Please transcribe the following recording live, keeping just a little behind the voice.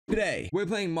Today, we're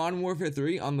playing Modern Warfare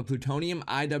 3 on the Plutonium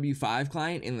IW5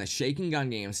 client in the Shakin gun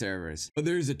game servers. But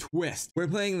there's a twist. We're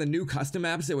playing the new custom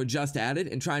maps that were just added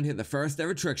and trying to hit the first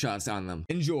ever trick shots on them.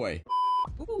 Enjoy.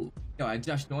 Ooh, yo, I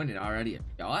just joined it already. A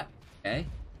shot? Okay.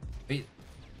 Wait,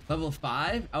 level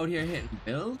 5 out here hitting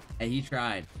build? Hey, he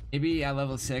tried. Maybe at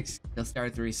level 6, he'll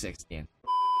start 360.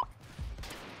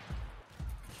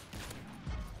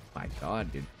 My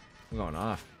god, dude. I'm going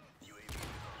off.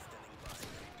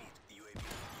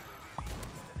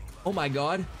 Oh my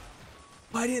god.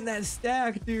 Why didn't that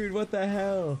stack, dude? What the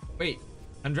hell? Wait,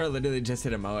 Andra literally just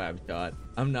hit a Moab shot.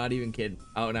 I'm not even kidding.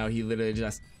 Oh no, he literally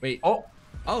just... Wait. Oh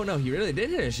no, he really did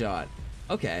hit a shot.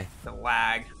 Okay. The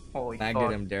lag. Holy fuck. Lag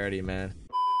did him dirty, man.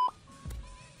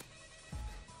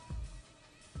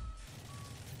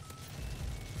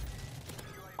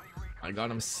 My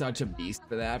god, I'm such a beast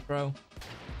for that, bro.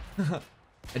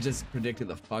 I just predicted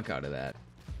the fuck out of that.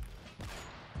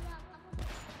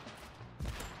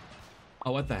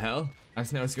 Oh, what the hell? I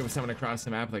just noticed someone across the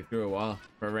map like through a wall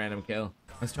for a random kill.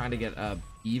 I was trying to get a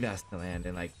E-Vest to land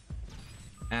and like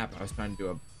map. I was trying to do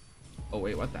a... Oh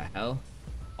wait, what the hell?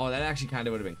 Oh, that actually kind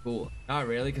of would have been cool. Not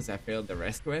really, because I failed the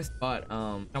wrist twist, but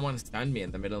someone stunned me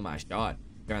in the middle of my shot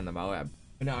during the Moab.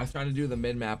 But no, I was trying to do the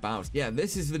mid-map bounce. Yeah,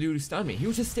 this is the dude who stunned me. He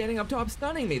was just standing up top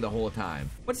stunning me the whole time.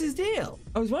 What's his deal?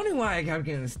 I was wondering why I kept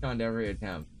getting stunned every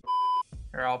attempt.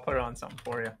 Here, I'll put it on something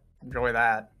for you. Enjoy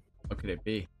that. What could it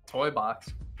be? Toy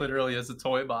box. Literally is a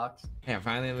toy box. Hey, I'm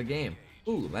finally in the game.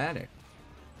 Ooh, ladder.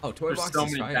 Oh, toy box.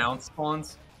 There's so many bounce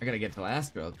spawns. I gotta get to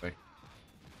last real quick.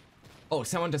 Oh,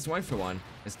 someone just went for one.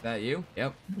 Is that you?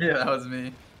 Yep. Yeah, that was me.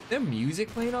 Is there music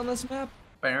playing on this map?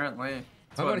 Apparently.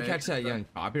 I'm gonna catch that young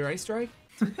copyright strike.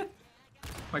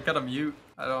 I gotta mute.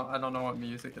 I don't know what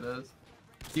music it is.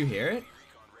 Do you hear it?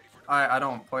 I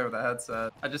don't play with a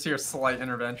headset. I just hear slight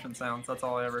intervention sounds. That's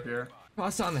all I ever hear.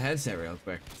 Toss on the headset real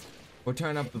quick. We'll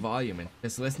turn up the volume and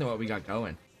just listen to what we got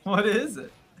going. What is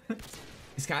it?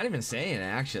 It's kind of insane,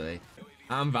 actually.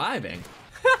 I'm vibing.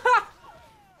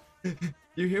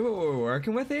 You hear what we're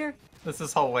working with here? This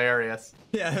is hilarious.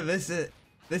 Yeah, this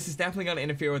is definitely gonna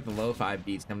interfere with the lo-fi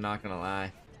beats. I'm not gonna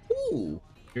lie. Ooh,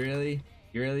 you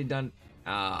really done?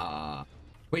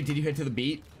 Wait, did you hit to the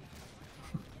beat?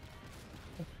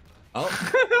 Oh,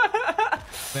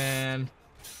 man.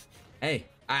 Hey,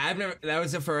 I've never. That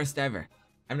was the first ever.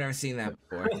 I've never seen that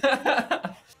before.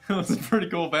 It was a pretty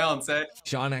cool balance, eh?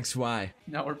 Shawn XY.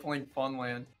 Now we're playing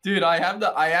Funland. Dude, I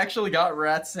actually got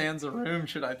Rat Sands a room.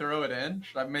 Should I throw it in?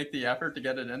 Should I make the effort to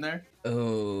get it in there?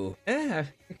 Oh, yeah,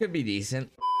 it could be decent.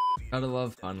 Gotta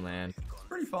love Funland. It's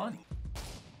pretty fun.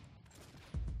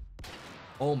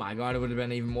 Oh my god, it would have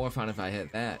been even more fun if I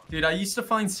hit that. Dude, I used to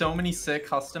find so many sick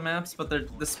custom maps, but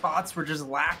the spots were just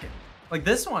lacking. Like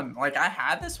this one, like I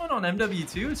had this one on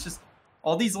MW2. It's just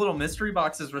all these little mystery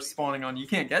boxes were spawning on you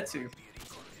can't get to.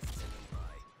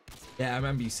 Yeah, I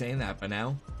remember you saying that, but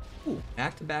now, ooh,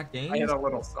 back-to-back games. I had a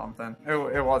little something.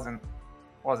 It wasn't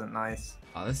nice.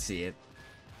 Oh, let's see it.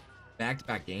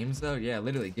 Back-to-back games though, yeah,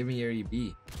 literally. Give me your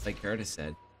EB, like Curtis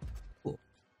said. Cool,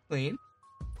 clean,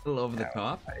 a little over the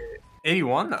top.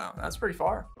 81 though. That's pretty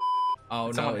far. Oh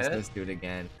Did no, it's this dude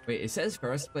again. Wait, it says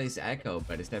first place Echo,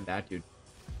 but it said that dude.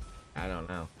 I don't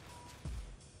know.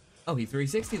 Oh, he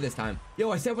 360 this time.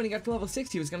 Yo, I said when he got to level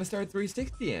 6, he was gonna start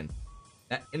 360 in.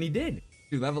 And he did.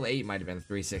 Dude, level 8 might have been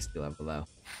 360 level though.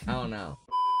 I don't know.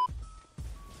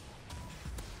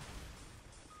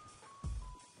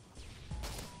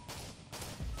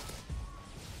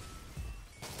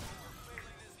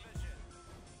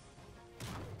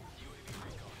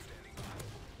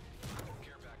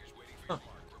 Huh.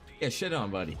 Yeah, shit on,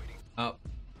 buddy. Oh.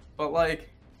 But like,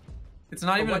 it's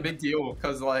not even a big deal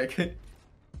because like.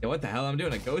 Yeah, what the hell? I'm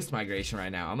doing a ghost migration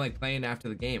right now. I'm like playing after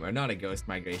the game, or not a ghost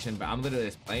migration, but I'm literally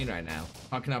just playing right now.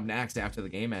 Fucking up next after the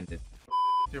game ended.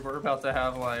 Dude, we're about to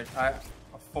have like a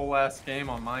full ass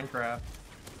game on Minecraft.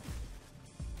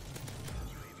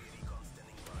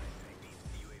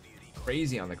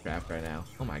 Crazy on the craft right now.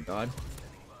 Oh my god.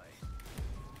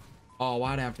 Oh,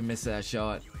 why'd I have to miss that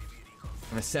shot?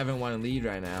 I'm a 7-1 lead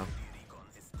right now.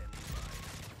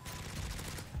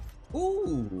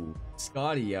 Ooh,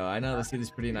 Scotty, yo. I know this dude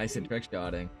is pretty nice at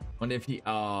trickshotting. Wonder if he,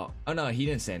 oh no, he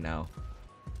didn't say no.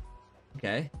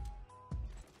 Okay.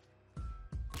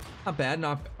 Not bad,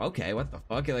 not, okay, what the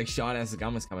fuck? It like shot as the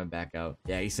gun was coming back out.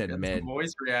 Yeah, he said mid. Some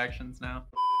voice reactions now.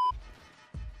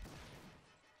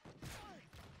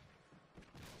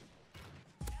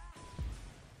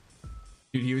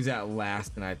 Dude, he was at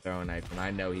last and I throw a knife, and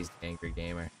I know he's an angry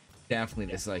gamer.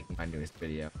 Definitely disliking my newest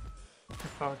video. You're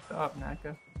fucked up,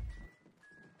 Necca.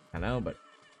 I know, but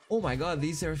oh my god,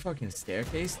 these are fucking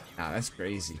staircase. Nah, that's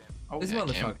crazy. Oh, This yeah,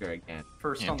 motherfucker again.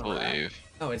 first Can't on the rack. believe.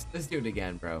 Oh, it's this dude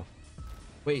again, bro.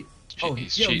 Wait. Oh,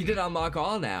 He's yo, he cheating. did unlock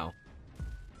all now.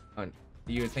 Oh,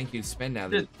 you would think you'd spin now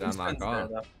that Did he unlock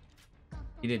all.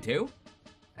 He did too?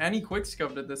 And he quick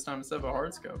scoped it this time instead of a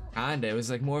hard scope. Kinda. It was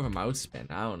like more of a mouse spin.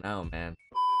 I don't know, man.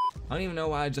 I don't even know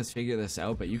why I just figured this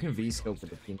out, but you can V-scope with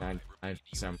the P99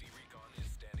 for some.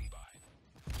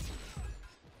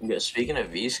 Yeah, speaking of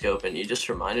V-scoping, you just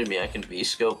reminded me I can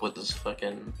V-scope with this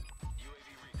fucking...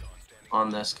 on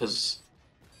this, because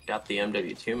got the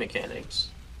MW2 mechanics.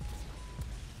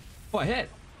 Oh, I hit.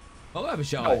 Moab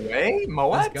shot. No way,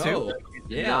 Moab Let's go. too.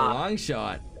 Yeah, Nah. long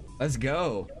shot. Let's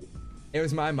go. It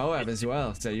was my Moab as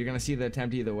well, so you're gonna see the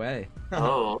attempt either way.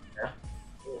 Oh, yeah.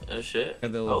 Oh, shit.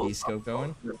 Got the little V-scope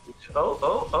going.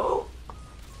 Oh.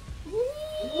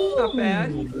 Not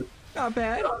bad. Not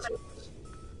bad.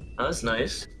 That was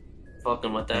nice.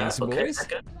 Fucking with that. Thanks, Okay, boys.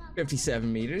 Necca.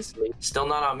 57 meters. Still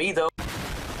not on me, though.